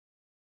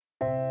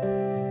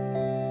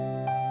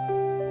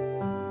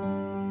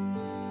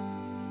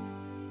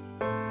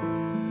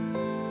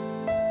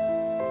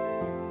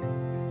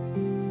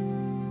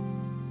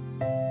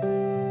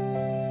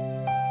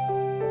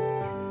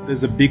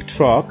There's a big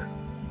truck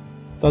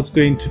that's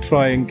going to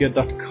try and get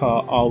that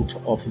car out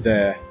of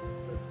there.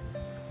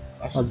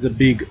 That's the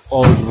big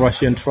old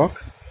Russian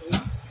truck.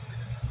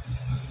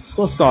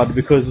 So sad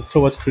because it's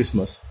towards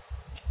Christmas.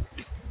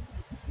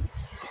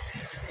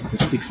 It's a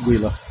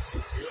 6-wheeler.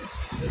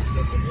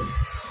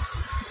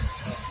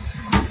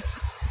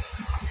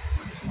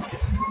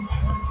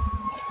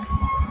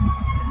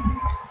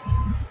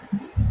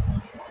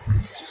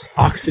 It's just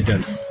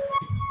accidents.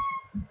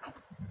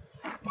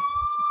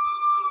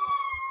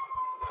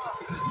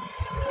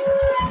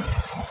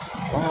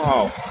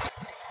 Wow.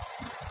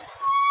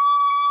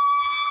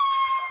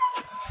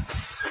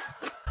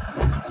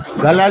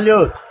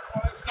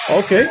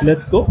 Okay,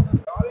 let's go.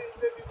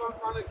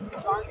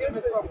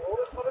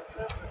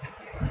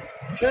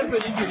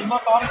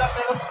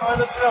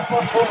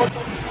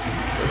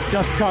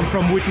 Just come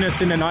from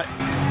witnessing an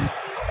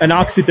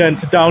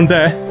accident down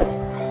there.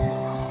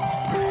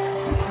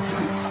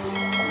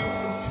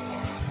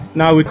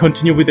 Now we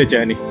continue with the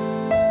journey.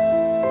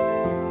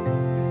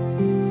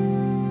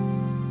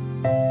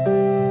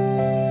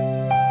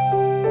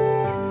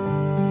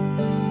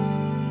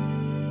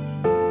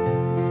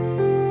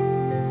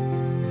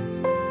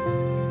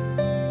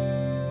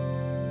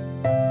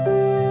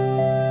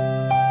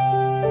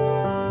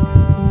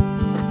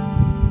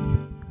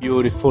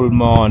 Beautiful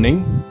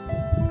morning.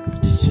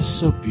 It's just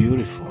so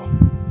beautiful.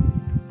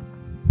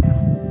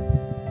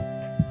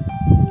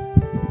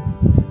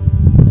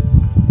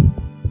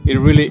 It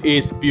really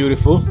is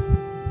beautiful,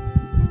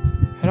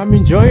 and I'm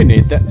enjoying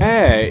it. The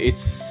air is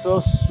so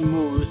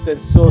smooth and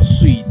so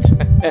sweet.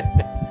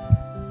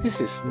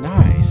 This is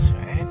nice,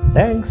 man.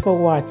 Thanks for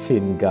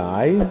watching,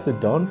 guys.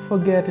 Don't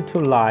forget to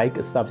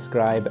like,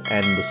 subscribe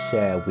and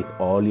share with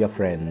all your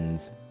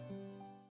friends.